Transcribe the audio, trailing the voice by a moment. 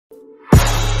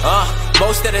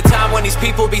Most of the time when these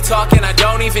people be talking, I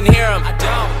don't even hear them.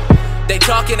 They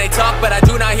talk and they talk, but I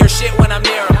do not hear shit when I'm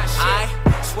near them.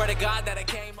 I swear to God that I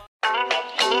came up.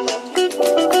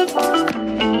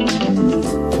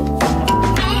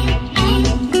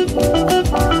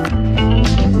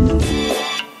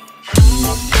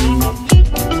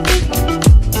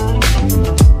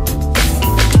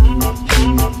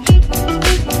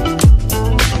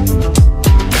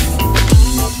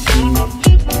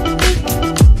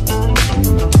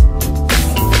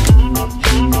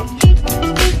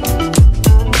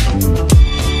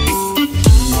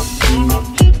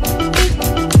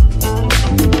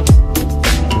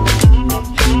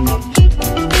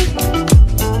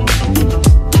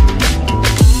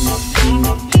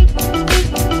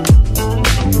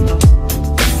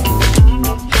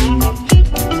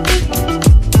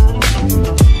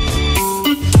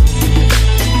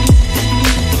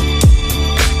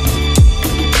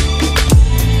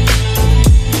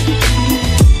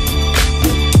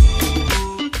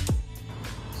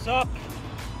 Sup?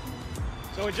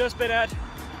 So we just been at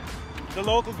the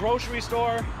local grocery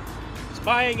store, just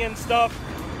buying in stuff.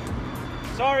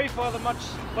 Sorry for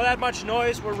that much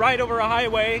noise. We're right over a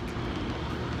highway.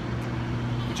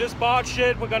 We just bought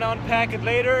shit. We're gonna unpack it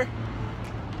later,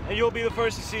 and you'll be the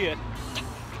first to see it.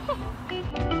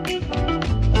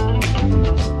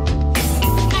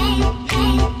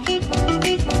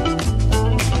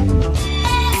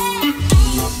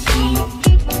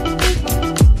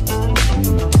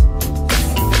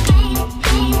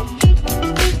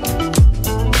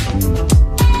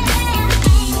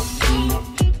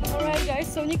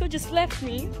 So Nico just left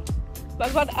me,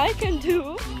 but what I can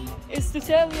do is to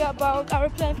tell you about our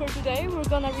plan for today. We're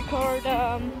gonna record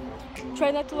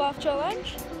Try Not to Laugh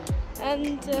challenge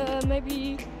and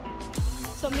maybe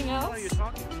something else. What are you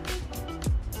talking to?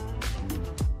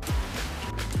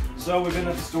 So we've been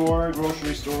at the store,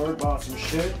 grocery store, bought some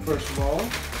shit first of all.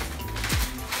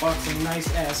 Bought some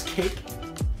nice ass cake,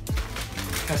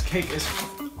 because cake is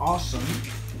awesome.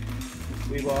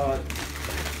 We bought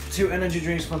 2 energy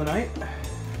drinks for the night.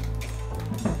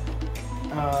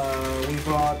 We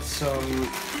bought some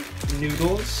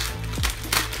noodles.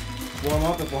 Warm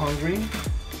up if we're hungry.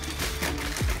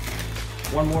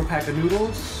 1 more pack of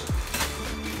noodles.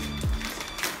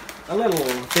 A little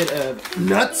bit of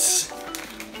nuts.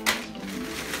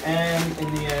 And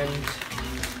in the end,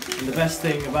 the best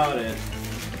thing about it,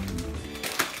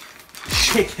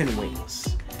 chicken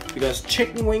wings. Because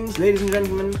chicken wings, ladies and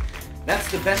gentlemen, that's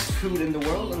the best food in the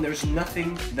world, and there's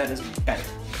nothing that is better.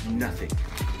 Nothing.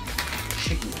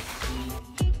 Chicken wings.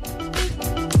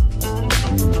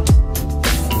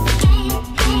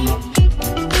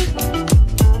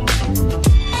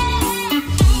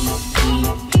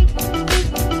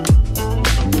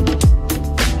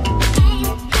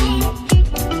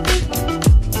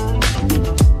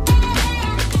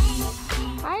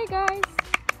 Hi guys!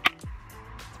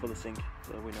 Let's put the sink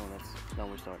so that we know that's now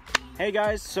we start. Hey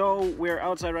guys, so we're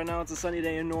outside right now. It's a sunny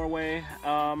day in Norway.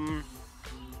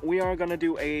 We are gonna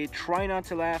do a Try Not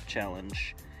to Laugh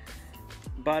challenge,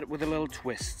 but with a little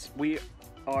twist. We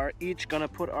are each gonna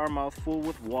put our mouth full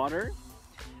with water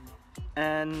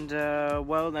and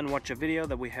well, then watch a video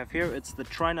that we have here. It's the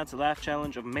Try Not to Laugh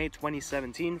challenge of May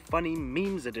 2017, funny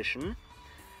memes edition.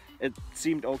 It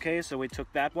seemed okay, so we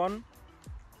took that one.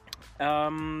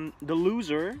 The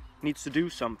loser needs to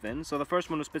do something, so the first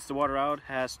one who spits the water out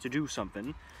has to do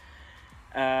something.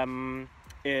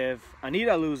 If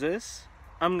Anita loses,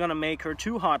 I'm gonna make her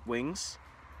 2 hot wings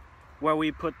where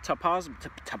we put Tabasco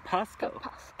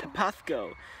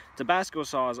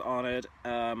sauce on it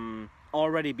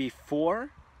already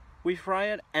before we fry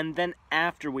it, and then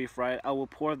after we fry it I will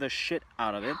pour the shit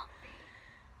out of it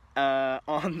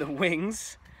on the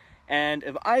wings, and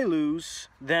if I lose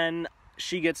then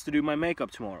she gets to do my makeup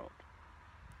tomorrow.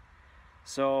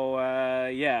 So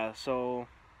yeah, so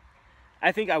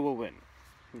I think I will win.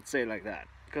 Let's say it like that,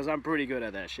 because I'm pretty good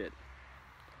at that shit.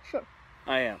 Sure.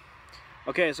 I am.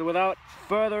 Okay, so without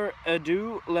further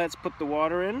ado, let's put the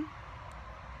water in.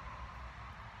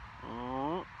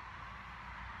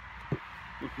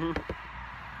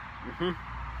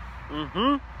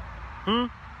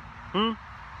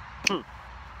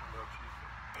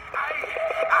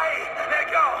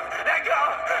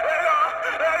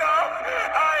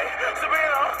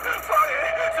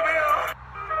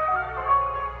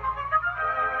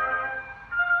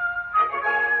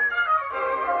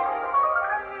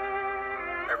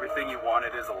 Everything you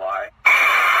wanted is a lie.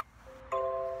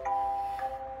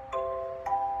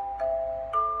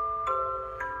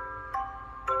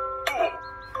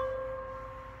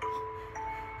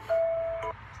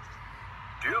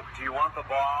 Duke, do you want the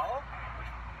ball?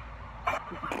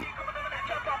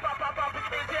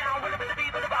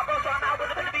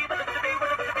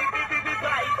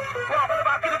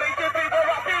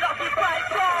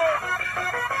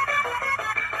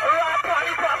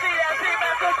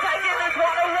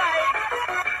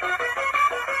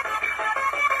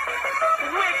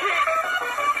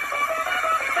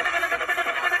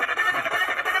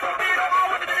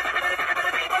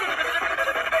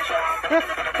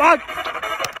 Fuck!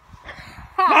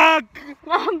 Fuck!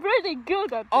 I'm pretty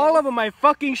good at this. All of them my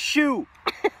fucking shoe!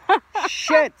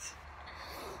 Shit!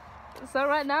 So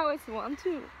right now it's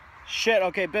 1-2. Shit,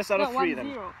 okay, best out of No, 3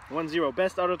 then. 1-0. 1-0,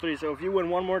 best out of 3. So if you win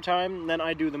one more time, then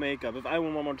I do the makeup. If I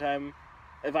win one more time,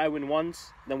 if I win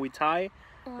once, then we tie,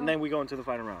 and then we go into the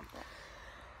final round.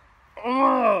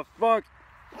 Oh, fuck.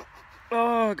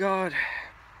 Oh, God.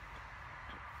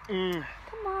 Come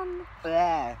on.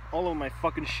 Ah, all over my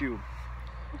fucking shoe.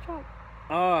 Good job.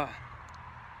 Ah.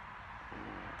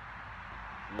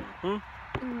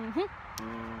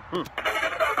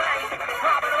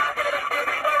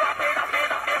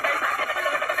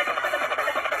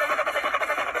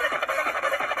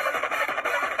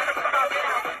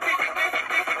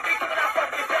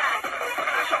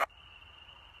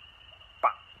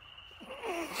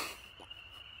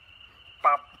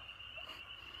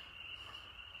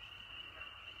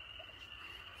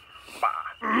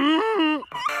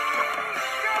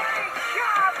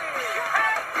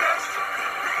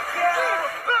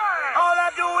 All I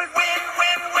do is win,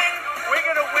 win, win. We're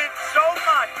gonna win so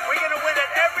much. We're gonna win at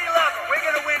every level. We're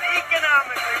gonna win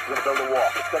economically. We're going to build a wall.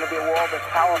 It's going to be a wall that's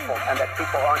powerful and that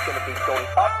people aren't going to be going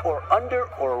up or under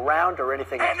or around or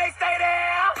anything else. And they stay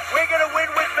there. We're gonna win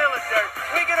with military.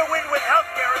 We're gonna win with health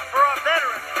care for our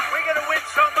veterans. We're gonna win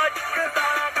so much because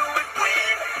all I do is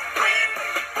win, win,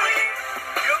 win.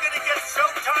 You're gonna get so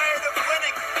tired of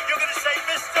winning. You're gonna say,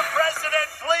 Mr. President,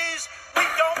 please, we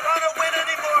don't want to win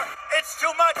anymore. It's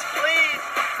too much, please,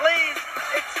 please.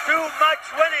 It's too much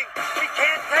winning. We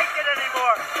can't take it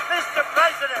anymore. Mr.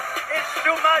 President, it's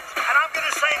too much. And I'm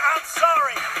gonna say, I'm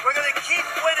sorry. We're gonna keep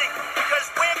winning because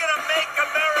we're gonna make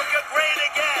America great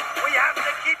again. We have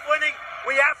to keep winning.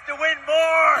 We have to win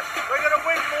more. We're gonna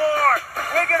win more.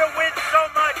 We're gonna win so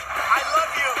much. I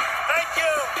love you. Thank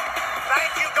you.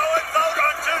 Thank you. Go and vote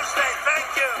on Tuesday. Thank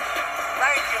you.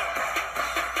 Thank you.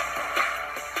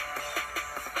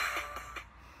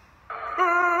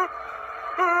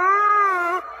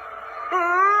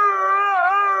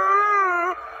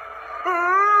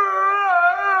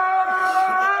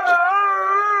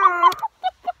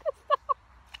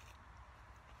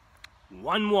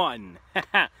 One.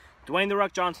 Dwayne The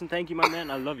Rock Johnson, thank you, my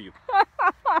man. I love you.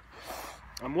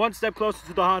 I'm one step closer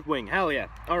to the hot wing. Hell yeah.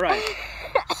 Alright.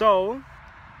 So,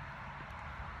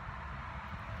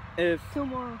 if... 2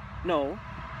 more. No.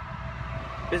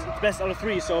 It's best out of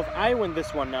 3, so if I win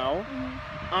this one now,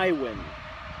 I win.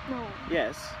 No.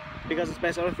 Yes. Because it's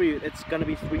best out of 3, it's gonna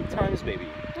be 3 times, baby.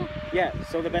 Yeah,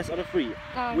 so the best out of 3.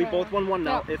 Oh, We okay. both won 1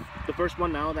 now. Yeah. If the first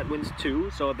one now, that wins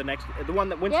 2, so the next... The one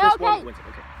that wins Yeah, this one okay. wins it.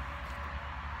 Okay.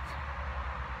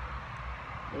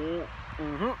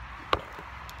 Mm-hmm.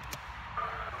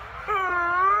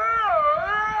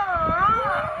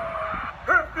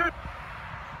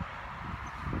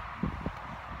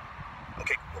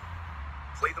 Okay, cool.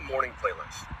 Play the morning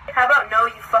playlist. How about no,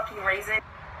 you fucking raisin?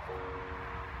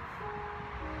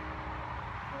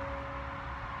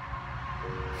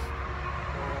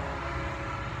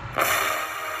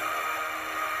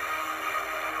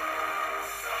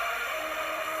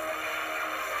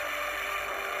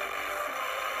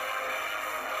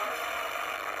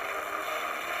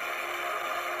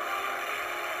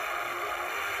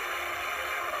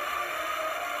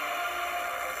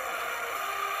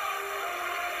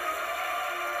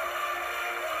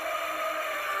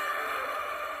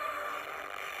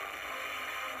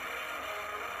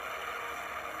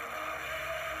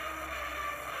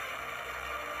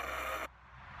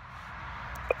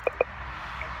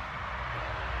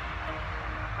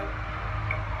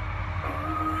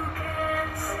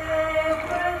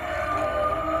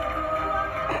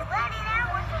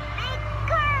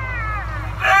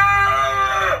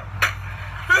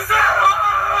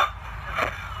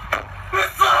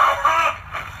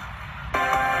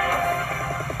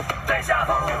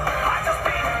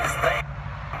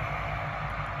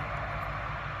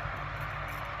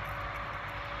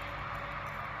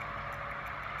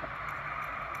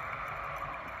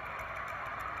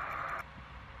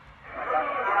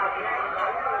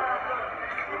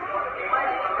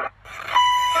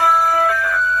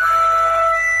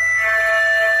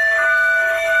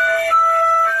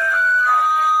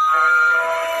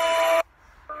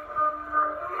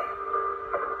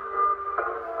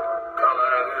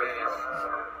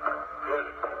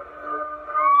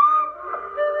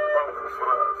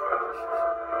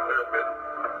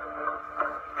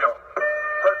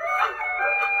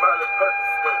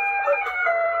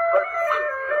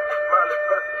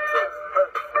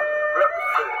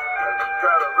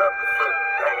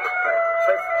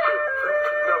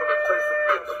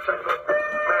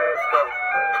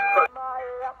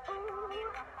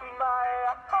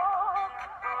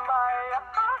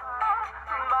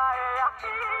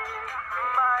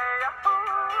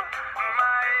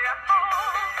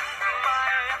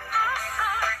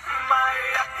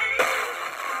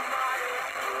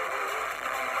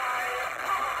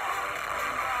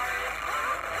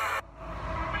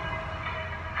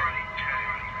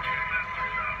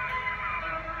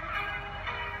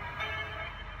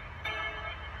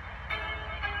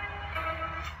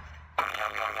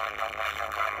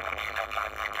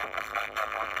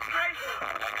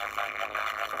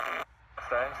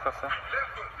 Left foot,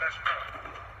 let's go.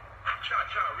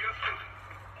 Cha-cha, real smooth.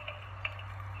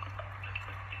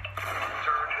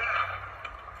 Turn it out.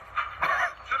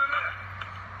 To the left.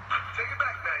 Take it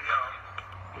back now, y'all.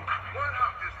 One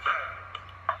hop this time.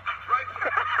 Right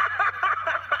foot.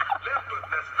 Left foot,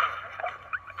 let's go.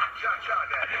 Cha-cha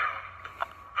now, y'all.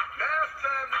 Now it's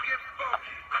time to get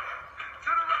funky.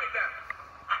 To the right now.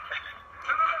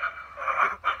 To the left.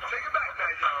 Take it back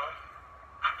now, y'all.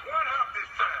 One hop this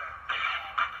time.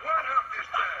 One hop this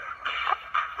time.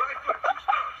 Right foot, 2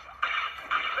 stumps.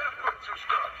 Left foot, 2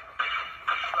 stumps.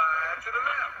 Slide to the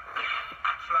left.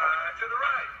 Slide to the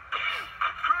right.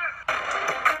 Chris.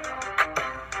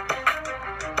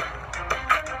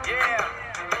 Yeah.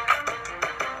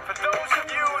 For those of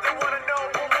you that want to know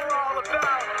what we're all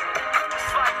about, it's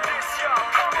like this, y'all.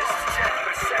 This is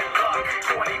 10% luck,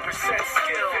 20%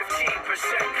 skill, 15%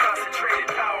 concentrated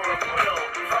power of will,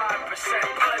 5%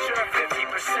 pleasure, 50%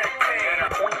 pain.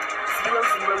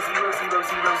 0.000000000000001%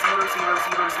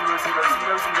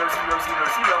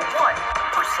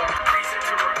 Reason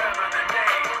to remember the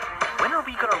name. When are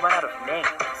we gonna run out of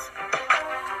names?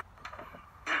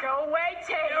 Go away,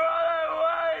 Tate. You're all I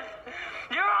was.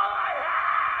 You're all I have.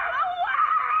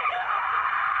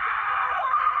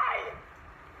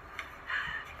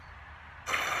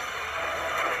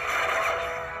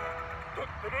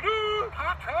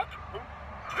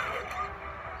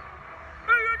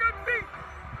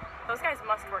 Those guys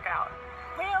must work out.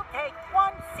 We'll take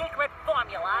one secret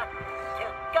formula to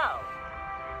go.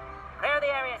 Clear the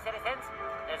area, citizens.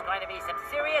 There's going to be some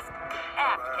serious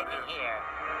ass kicking here.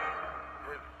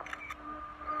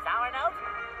 Sour note?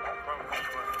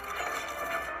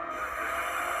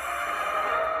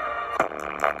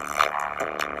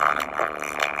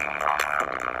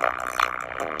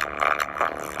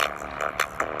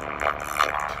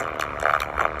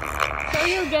 So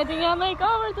you're getting a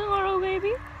makeover tomorrow,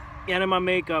 baby? Getting my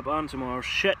makeup on tomorrow.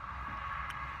 Shit.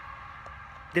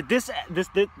 Did this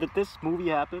movie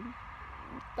happen?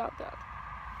 Stop that.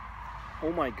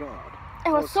 Oh my god.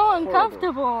 It was so horrible.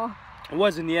 uncomfortable. It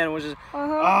was in the end. It was just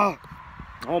oh,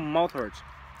 mouth hurts.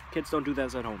 Kids don't do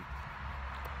that at home.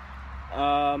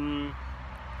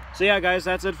 So yeah, guys,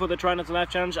 that's it for the Try Not to Laugh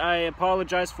challenge. I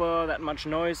apologize for that much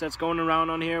noise that's going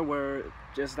around on here. Where,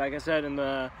 just like I said in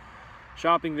the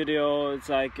shopping video, it's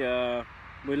like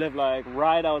we live like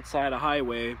right outside a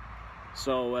highway.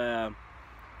 So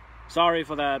sorry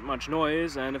for that much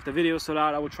noise. And if the video is so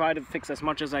loud, I will try to fix as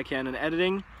much as I can in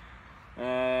editing.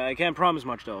 I can't promise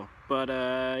much though. But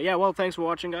yeah, well, thanks for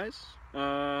watching, guys.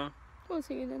 We'll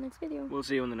see you in the next video. We'll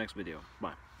see you in the next video.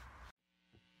 Bye.